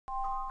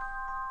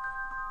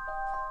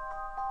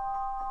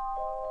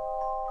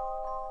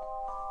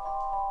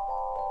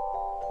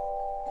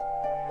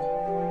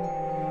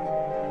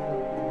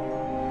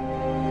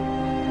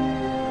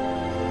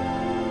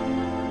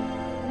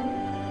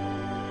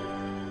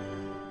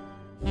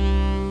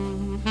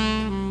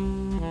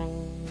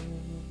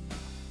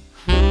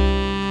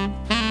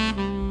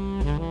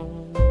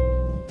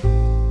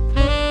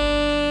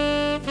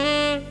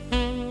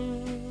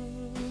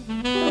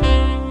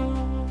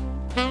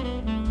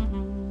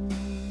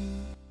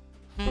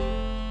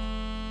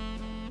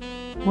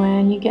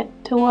when you get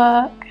to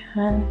work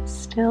and it's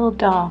still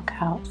dark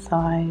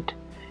outside,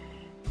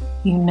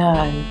 you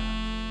know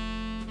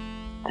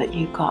that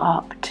you got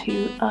up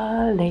too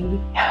early.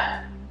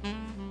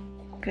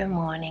 Good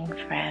morning,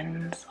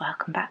 friends.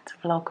 Welcome back to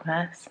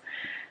Vlogmas.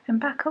 I'm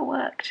back at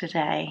work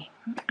today,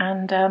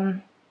 and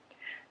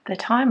the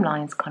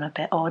timeline's gone a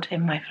bit odd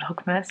in my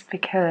Vlogmas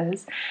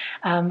because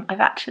I've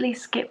actually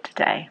skipped a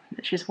day,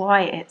 which is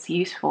why it's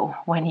useful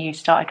when you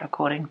started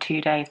recording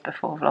 2 days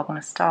before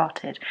Vlogmas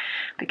started,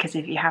 because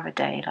if you have a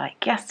day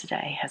like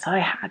yesterday, as I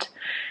had,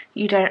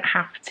 you don't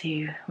have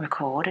to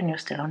record and you're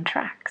still on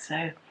track,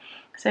 so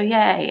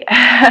yay.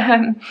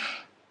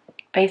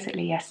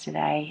 Basically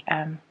yesterday,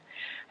 I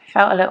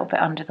felt a little bit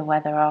under the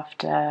weather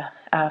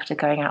after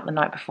going out the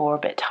night before, a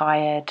bit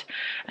tired,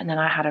 and then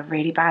I had a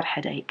really bad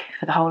headache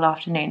for the whole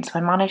afternoon, so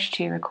I managed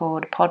to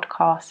record a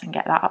podcast and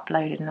get that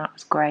uploaded, and that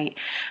was great.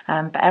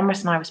 But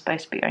Emrys and I were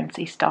supposed to be going to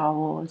see Star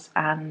Wars,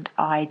 and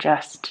I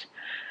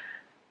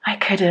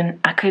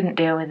couldn't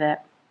deal with it.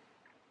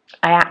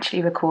 I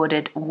actually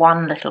recorded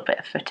one little bit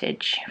of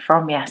footage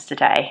from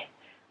yesterday,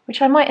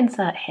 which I might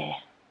insert here.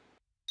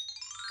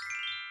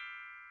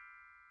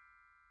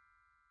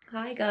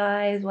 Hi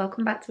guys,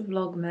 welcome back to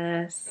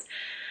Vlogmas.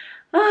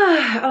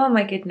 Oh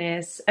my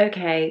goodness.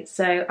 Okay,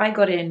 so I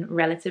got in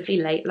relatively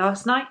late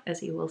last night,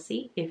 as you will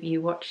see if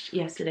you watched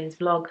yesterday's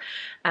vlog.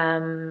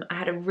 I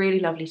had a really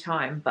lovely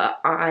time,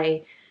 but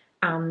I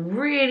am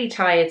really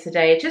tired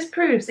today. It just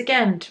proves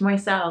again to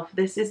myself,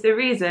 this is the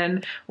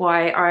reason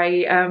why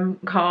I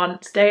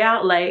can't stay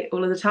out late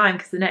all of the time,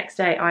 because the next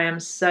day I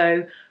am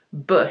so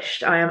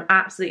bushed. I am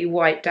absolutely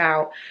wiped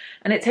out,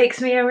 and it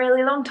takes me a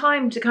really long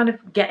time to kind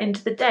of get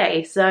into the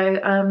day.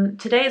 So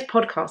today is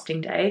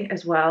podcasting day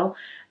as well,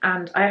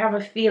 and I have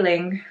a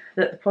feeling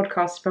that the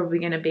podcast is probably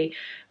going to be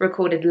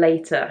recorded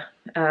later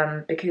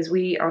because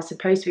we are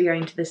supposed to be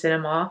going to the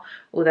cinema,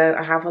 although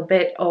I have a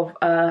bit of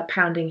a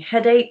pounding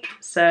headache,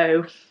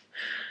 so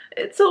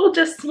it's all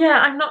just,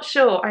 yeah, I'm not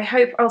sure. I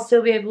hope I'll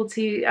still be able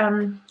to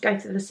go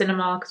to the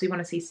cinema because we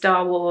want to see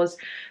Star Wars.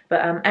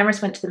 But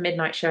Emrys went to the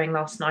midnight showing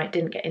last night,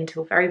 didn't get in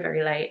till very,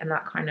 very late, and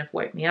that kind of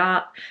woke me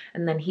up.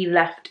 And then he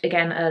left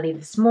again early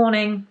this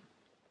morning.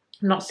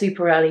 Not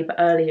super early, but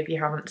early if you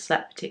haven't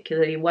slept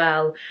particularly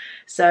well.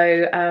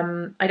 So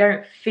I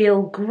don't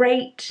feel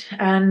great,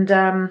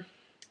 and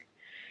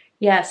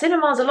yeah,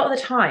 cinemas a lot of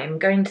the time,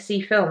 going to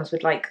see films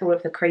with like all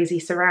of the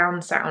crazy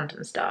surround sound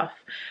and stuff,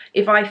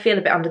 if I feel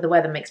a bit under the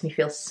weather, makes me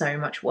feel so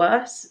much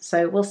worse.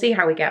 So we'll see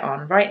how we get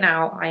on. Right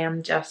now I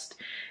am just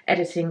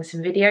editing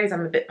some videos.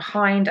 I'm a bit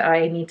behind.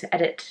 I need to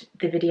edit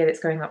the video that's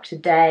going up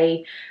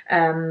today. So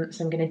I'm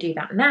going to do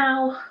that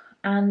now,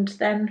 and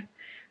then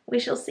we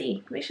shall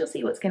see. We shall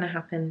see what's going to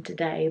happen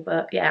today.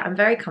 But yeah, I'm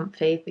very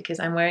comfy because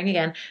I'm wearing,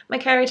 again, my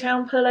Kerry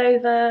Town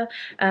pullover.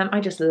 I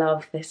just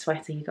love this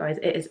sweater, you guys.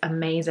 It is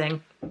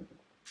amazing.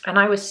 And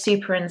I was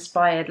super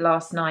inspired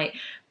last night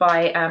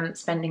by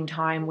spending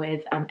time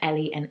with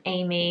Ellie and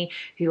Amy,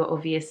 who are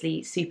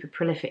obviously super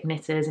prolific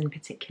knitters, in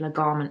particular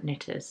garment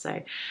knitters.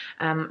 So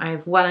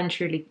I've well and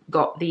truly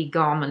got the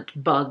garment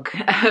bug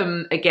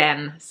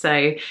again.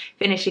 So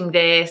finishing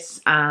this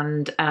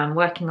and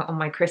working on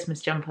my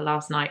Christmas jumper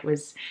last night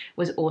was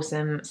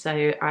awesome.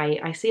 So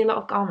I see a lot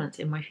of garments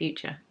in my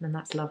future, and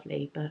that's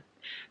lovely. But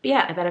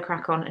yeah, I better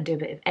crack on and do a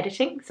bit of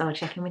editing, so I'll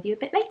check in with you a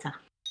bit later.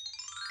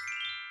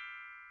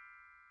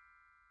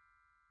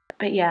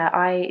 But yeah,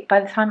 by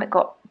the time it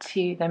got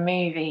to the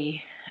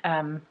movie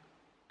kind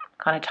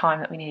of time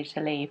that we needed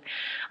to leave,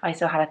 I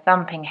still had a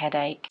thumping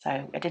headache,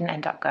 so I didn't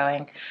end up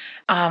going.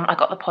 I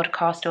got the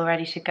podcast all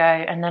ready to go,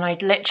 and then I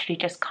literally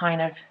just kind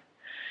of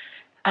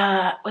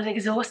was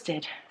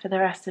exhausted for the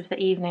rest of the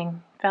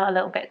evening. Felt a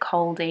little bit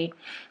coldy.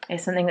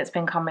 It's something that's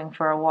been coming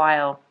for a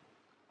while,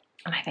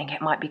 and I think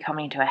it might be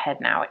coming to a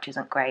head now, which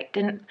isn't great.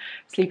 Didn't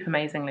sleep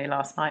amazingly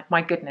last night.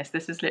 My goodness,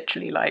 this is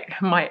literally like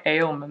my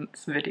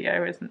ailments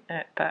video, isn't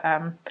it? But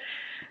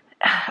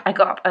I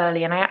got up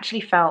early and I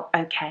actually felt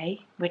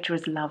okay, which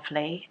was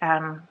lovely.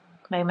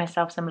 Made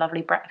myself some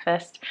lovely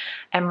breakfast.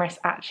 Emrys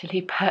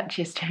actually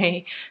purchased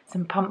me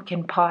some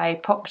pumpkin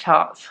pie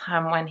Pop-Tarts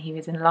when he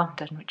was in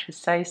London, which was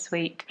so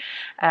sweet.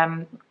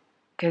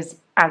 Because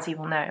as you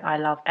will know, I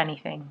love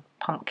anything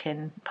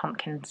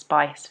pumpkin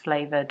spice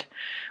flavoured,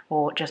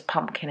 or just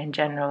pumpkin in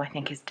general, I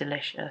think is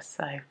delicious.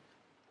 So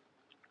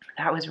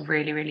that was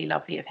really, really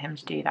lovely of him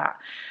to do that.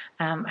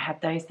 I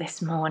had those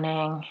this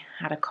morning,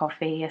 had a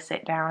coffee, a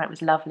sit down, it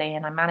was lovely,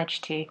 and I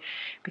managed to,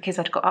 because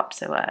I'd got up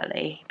so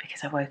early,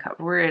 because I woke up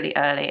really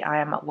early,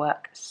 I am at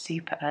work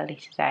super early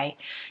today,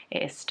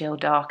 it is still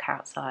dark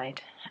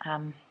outside,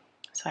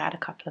 so I had a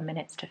couple of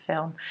minutes to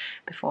film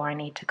before I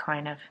need to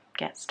kind of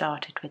get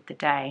started with the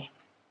day.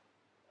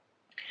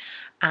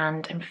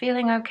 And I'm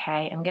feeling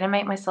okay. I'm going to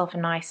make myself a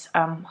nice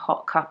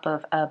hot cup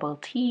of herbal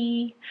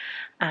tea,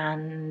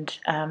 and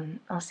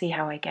I'll see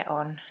how I get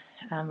on.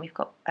 We've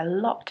got a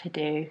lot to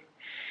do,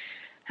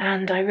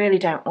 and I really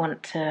don't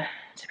want to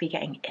be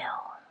getting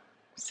ill.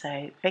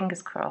 So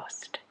fingers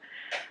crossed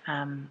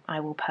I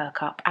will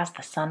perk up as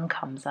the sun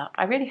comes up.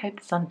 I really hope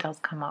the sun does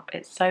come up.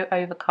 It's so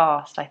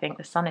overcast. I think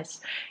the sun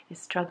is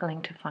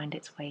struggling to find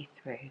its way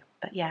through.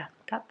 But yeah,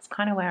 that's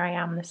kind of where I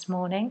am this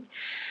morning.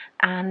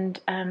 And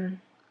I'm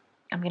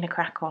going to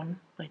crack on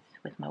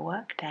with my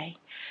work day.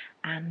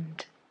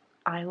 And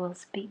I will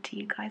speak to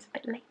you guys a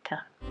bit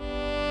later.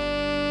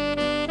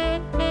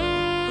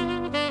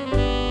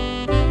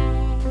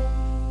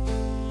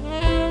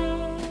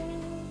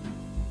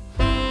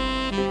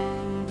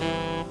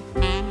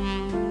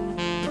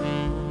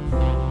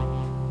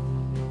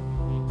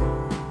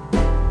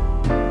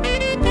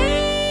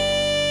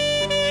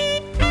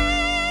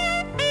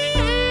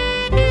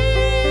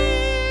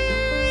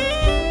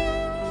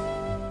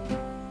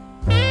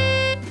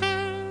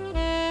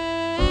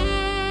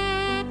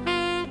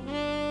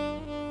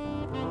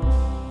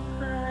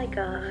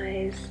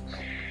 Guys,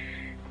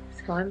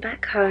 so I'm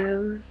back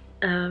home.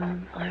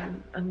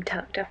 I'm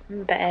tucked up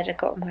in bed. I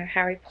got my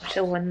Harry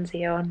Potter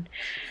onesie on.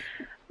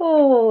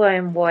 Oh,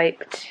 I'm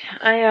wiped.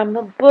 I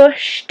am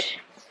bushed.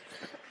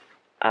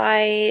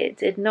 I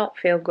did not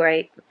feel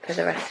great for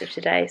the rest of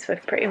today, so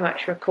I've pretty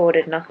much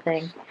recorded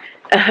nothing.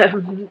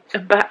 I'm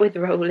back with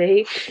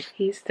Roly.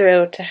 He's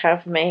thrilled to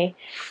have me,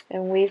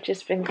 and we've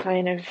just been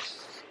kind of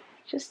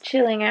just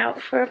chilling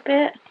out for a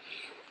bit.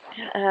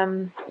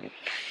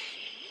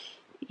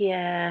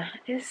 Yeah,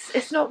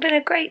 it's not been a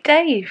great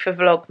day for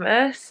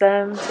Vlogmas,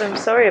 so I'm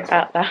sorry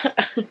about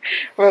that.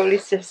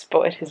 Roly's just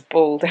spotted his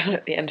ball down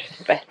at the end of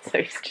the bed,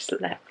 so he's just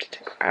leapt to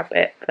grab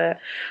it, but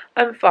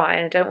I'm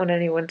fine. I don't want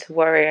anyone to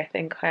worry. I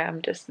think I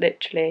am just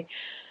literally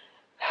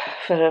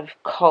full of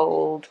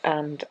cold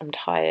and I'm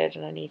tired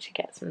and I need to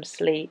get some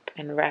sleep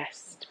and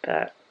rest,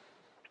 but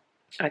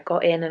I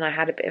got in and I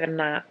had a bit of a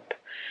nap,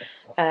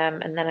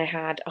 and then I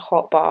had a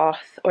hot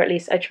bath, or at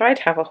least I tried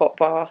to have a hot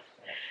bath.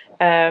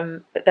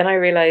 But then I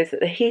realised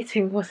that the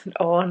heating wasn't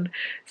on,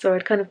 so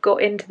I'd kind of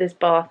got into this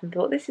bath and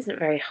thought, this isn't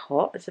very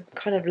hot, it's a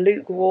kind of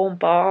lukewarm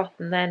bath,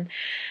 and then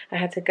I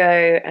had to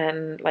go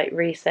and like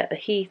reset the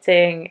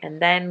heating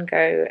and then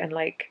go and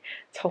like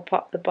top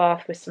up the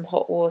bath with some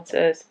hot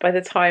water. So by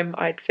the time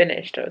I'd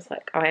finished, I was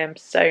like, I am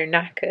so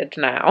knackered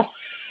now.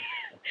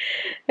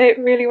 It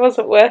really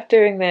wasn't worth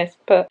doing this,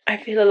 but I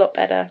feel a lot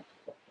better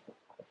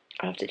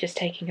after just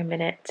taking a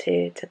minute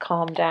to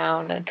calm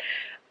down, and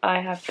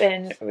I have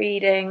been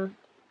reading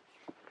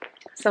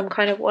Some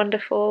Kind of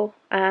Wonderful,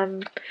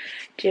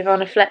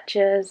 Giovanna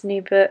Fletcher's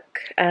new book.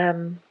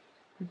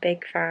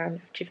 Big fan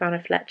of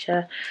Giovanna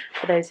Fletcher.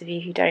 For those of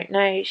you who don't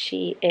know,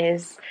 she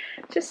is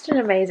just an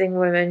amazing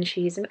woman.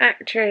 She's an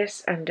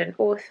actress and an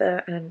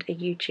author and a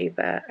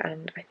YouTuber,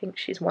 and I think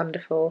she's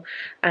wonderful.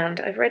 And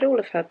I've read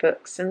all of her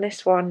books, and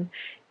this one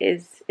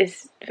is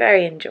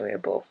very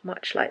enjoyable,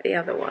 much like the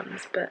other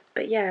ones. But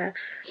yeah,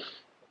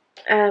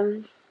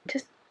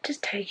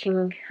 just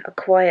taking a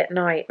quiet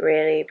night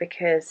really,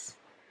 because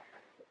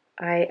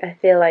I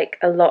feel like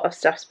a lot of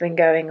stuff's been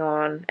going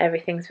on.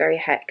 Everything's very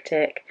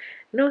hectic.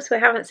 And also I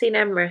haven't seen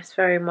Emrys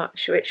very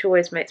much, which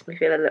always makes me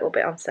feel a little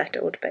bit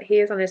unsettled. But he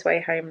is on his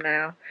way home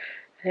now.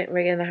 I think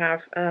we're going to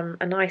have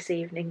a nice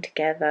evening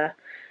together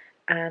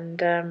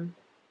and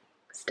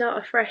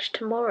start afresh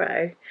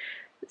tomorrow.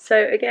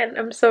 So again,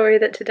 I'm sorry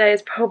that today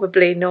is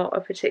probably not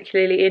a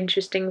particularly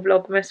interesting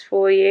Vlogmas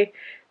for you.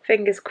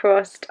 Fingers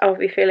crossed I'll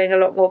be feeling a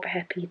lot more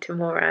peppy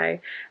tomorrow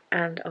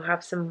and I'll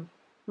have some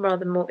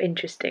rather more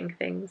interesting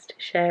things to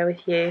share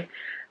with you.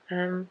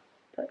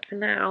 But for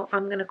now,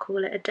 I'm going to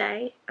call it a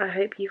day. I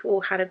hope you've all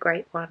had a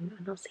great one,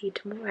 and I'll see you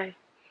tomorrow.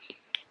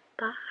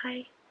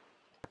 Bye.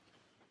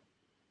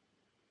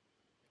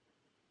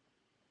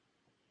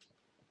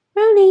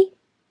 Roly.